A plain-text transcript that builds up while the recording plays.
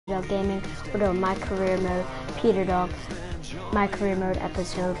Dog Gaming. We're doing My Career Mode, Peter Dog, My Career Mode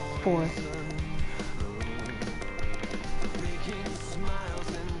Episode 4.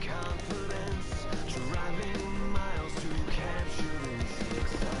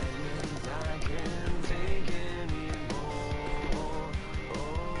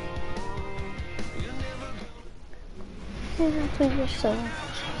 To yourself.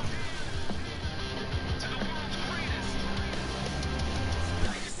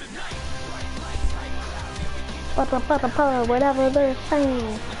 Whatever they're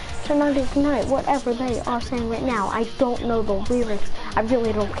saying tonight, whatever they are saying right now, I don't know the lyrics. I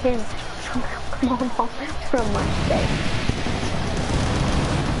really don't care. Come on from my state.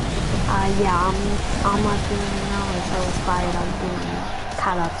 Yeah, I'm not doing it now. I was fired on doing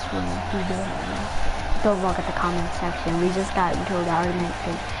cutouts when he did it. Don't look at the comment section. We just got into an argument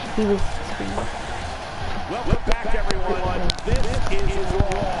because he was screaming. Welcome back, everyone. This is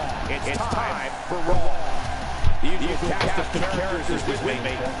Raw. It's time for Raw. You cast of characters with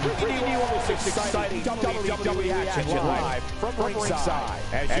me. Bringing you all this exciting WWE action live from ringside.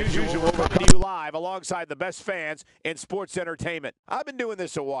 As usual, we're coming to you live alongside the best fans in sports entertainment. I've been doing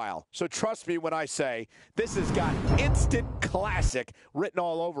this a while, so trust me when I say this has got instant classic written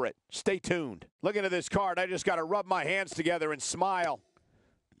all over it. Stay tuned. Looking at this card, I just got to rub my hands together and smile.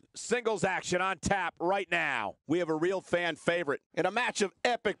 Singles action on tap right now. We have a real fan favorite in a match of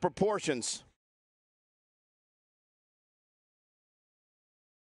epic proportions.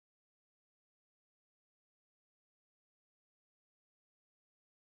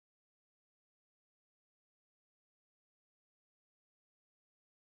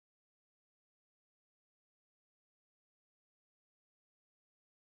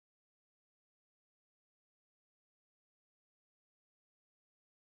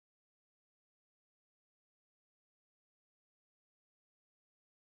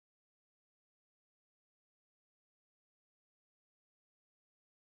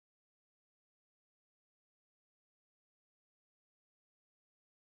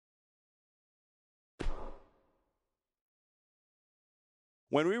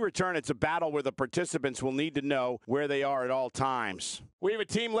 When we return, it's a battle where the participants will need to know where they are at all times. We have a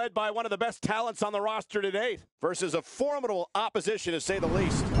team led by one of the best talents on the roster to date versus a formidable opposition, to say the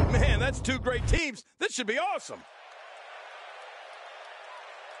least. Man, that's two great teams. This should be awesome.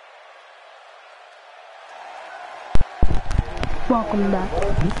 Welcome back.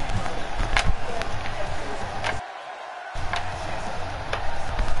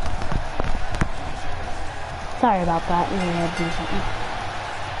 Sorry about that. I'm gonna do something.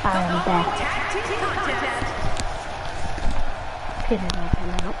 I am back. Peter Dog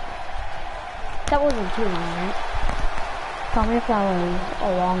coming out. That wasn't too long, right? Tell me if that was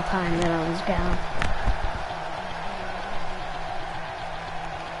a long time that I was down.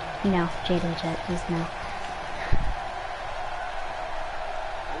 No, Jaden Jet is now.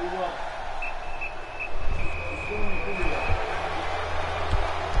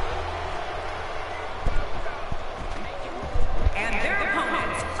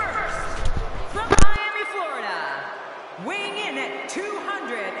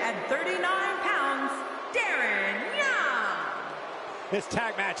 This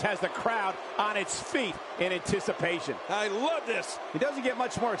tag match has the crowd on its feet in anticipation. I love this. It doesn't get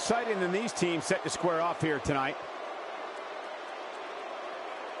much more exciting than these teams set to square off here tonight.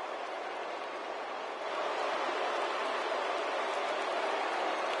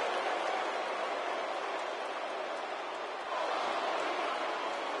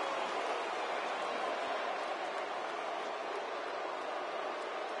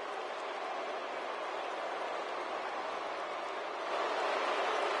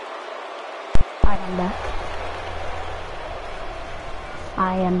 I'm back.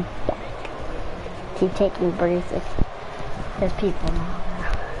 I am back. Keep taking breaks if there's people now.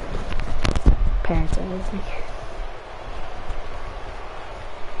 Parents are listening.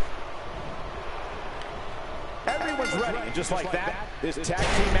 Everyone's ready, and just like that, this tag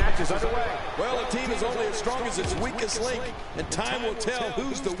team match is underway. Well, a team is only as strong as its weakest link, and time will tell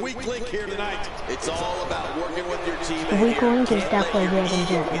who's the weak link here tonight. It's all about working with your team. The weak link is definitely Jaden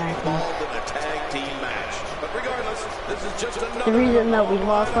Jet, I think. The reason that we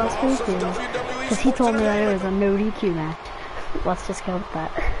lost last week is because he told me that it was a no DQ match. Let's just go with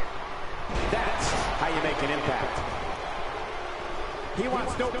that. That's how you make an impact. He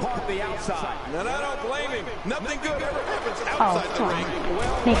wants no part of the outside. And I don't blame him. Nothing good ever happens outside the ring.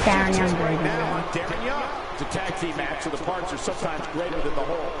 Make Darren Young great. Now on Darren Young. It's a tag team match, so the parts are sometimes greater than the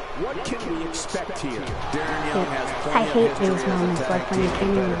whole. What can we expect here? Darren Young has I plenty hate of these history as a moments, tag like when team you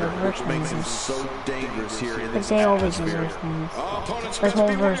can competitor, reverse which makes him things. so dangerous here in But this they always atmosphere. reverse things. Opponents Like must we'll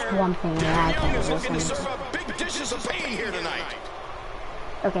reverse beware. one thing and I Darren can't Young is reverse looking to anything. serve up big dishes of pain here tonight.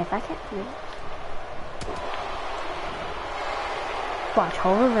 Okay, if I can't do it. Watch,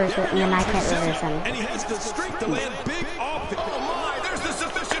 he'll reverse it, and then I can't reverse him. And he has the strength to land big off the... Oh my, there's the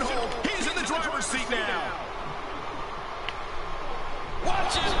sufficient hold. He's in the driver's seat now.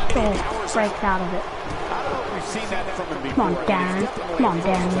 Watch it. Oh, breaks out of it. I don't know if we've seen that from him before. Come on, Darren. Come on,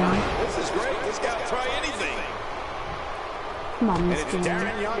 Darren Young. This is great. This guy will try anything. Come on, And it's Mr.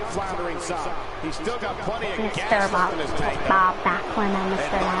 Darren Young floundering some. He's still got plenty of Mr. gas left in his tank. Bob Backlund and Mr.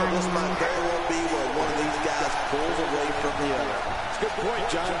 This Darren might Young. very well be where one of these guys pulls away from the other. It's a good point,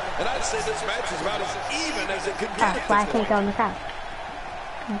 John. And I'd say this match is about as even as it could get. That's why I can't go in the crowd.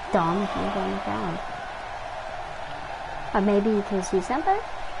 Dumb, I can't go in the crowd. Or maybe because he's something?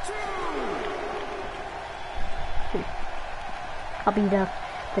 I'll be the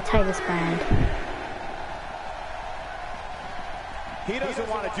tightest brand. He doesn't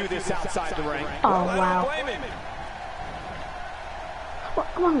want to do this outside the ring. Oh, wow. Well,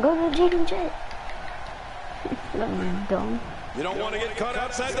 come on, go to the J&J. Dumb. You don't want to get caught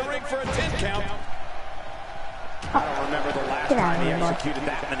outside the ring for a 10 count. I don't remember the last Get out time of he here, boy. executed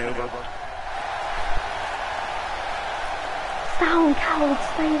that maneuver. Down, coward,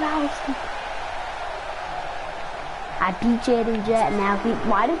 Steve Austin. I beat Jet and Jet, now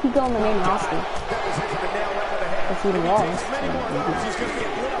why did he go on the main roster? Because he lost. He's going to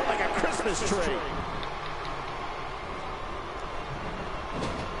get lit up like a Christmas tree.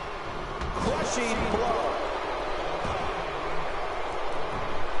 Crushing blow.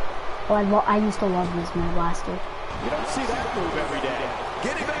 Well, I used to love this move last year. You don't see that move every day.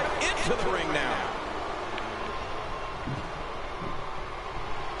 Getting back into the ring now.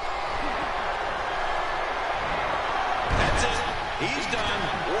 That's it. He's done.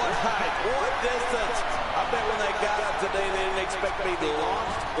 What height, what distance. I bet when they got up today, they didn't expect me to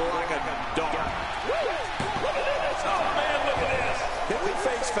launch like a dart. Look at this. Oh, man, look at this. Can we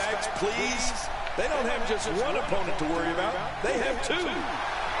face facts, please? They don't have just one opponent to worry about. They have two.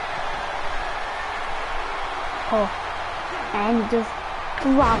 Oh, and just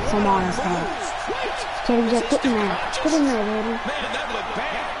drops him on his head. J&J, get in there. Get in there, baby. Man, that looked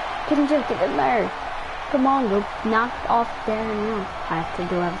bad. J&J, get in there. Come on, go knock off Darren Young. I have to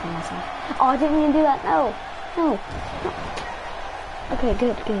do everything myself. Oh, I didn't even do that. No. No. Okay,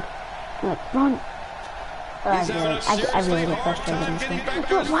 good. Look, run. I really get frustrated in this game.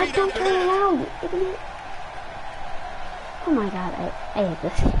 But why don't turn around, you idiot? Oh my god, I hate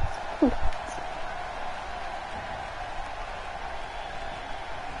this.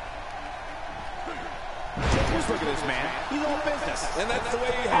 Just look at this man. He's all business. And that's the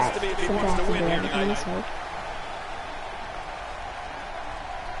way he has to be if he Alright, wants to so I win have here to do everything tonight. myself.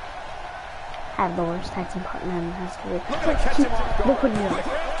 I have the worst tag team partner in history. Look what you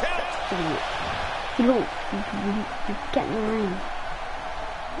do. You don't. You get in the ring.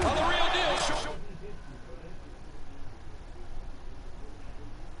 On the real deal.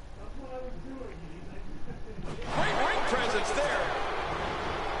 Great ring presence there.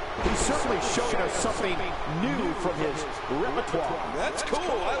 He's certainly showing us something new from his repertoire. That's cool.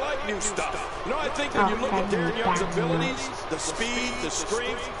 I like new stuff. You know, I think when you look at Darren Young's abilities, the speed, the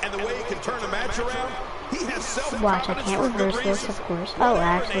strength, and the way he can turn a match around, he has self-confidence. Watch, I can't for a good reverse this, reason. of course. Oh, I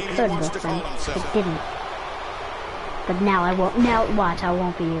actually Whatever could name he wants with to them. call himself. I didn't. But now I won't. Now, watch, I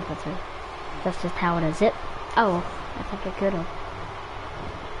won't be able to. That's just how it is. Oh, I think I could have.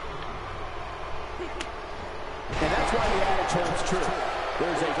 And that's why the adage holds true.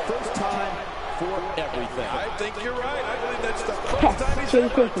 There's a first time for everything. I think you're right. I believe that's the first time he's ever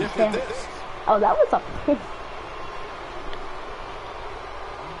Jason attempted Statham. this. Oh, that was a.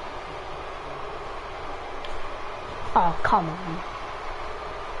 Oh, come on.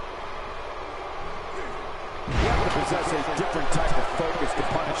 You have to possess a different type of focus to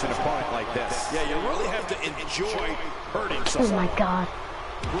punish an opponent like this. Yeah, you really have to enjoy hurting Oh someone. my god.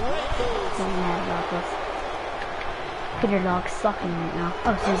 Great move. I'm mad about this. Peter Dog's sucking right now.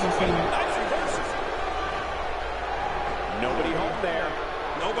 Oh, Susan's saying it. Nice reversal. Nobody home there.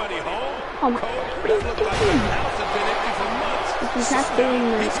 Nobody home. Oh my. That looked like the house has been empty for months. He's not doing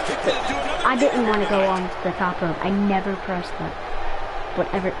He's this. kicked it into another I didn't gear want to go tonight. on to the top rope. I never pressed it.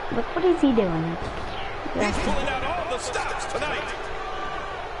 Whatever. Look, what is he doing? He's pulling out all the stops tonight.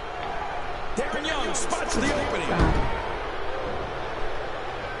 Darren Young spots the opening. God.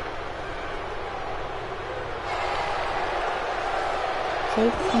 See?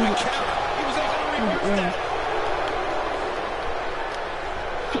 What a counter. He was able to reverse that.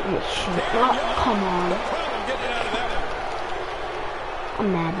 Finish. Oh, come on.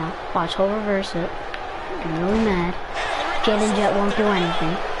 I'm mad now. Watch, he'll reverse it. I'm really mad. Jaden Jet won't do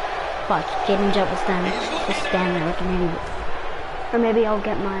anything. Watch, Jaden Jet will just stand there like an idiot. Or maybe I'll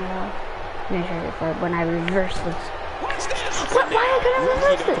get my finisher for when I reverse this. What? Why are you gonna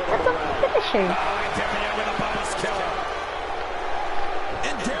reverse it? That's a finisher.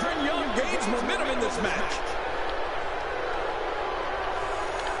 And Darren Young gains momentum in this match.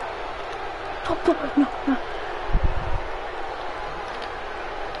 Oh, no, no.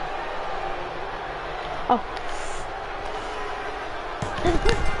 Oh.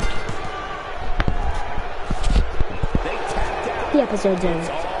 The episode's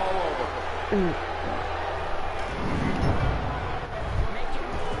over.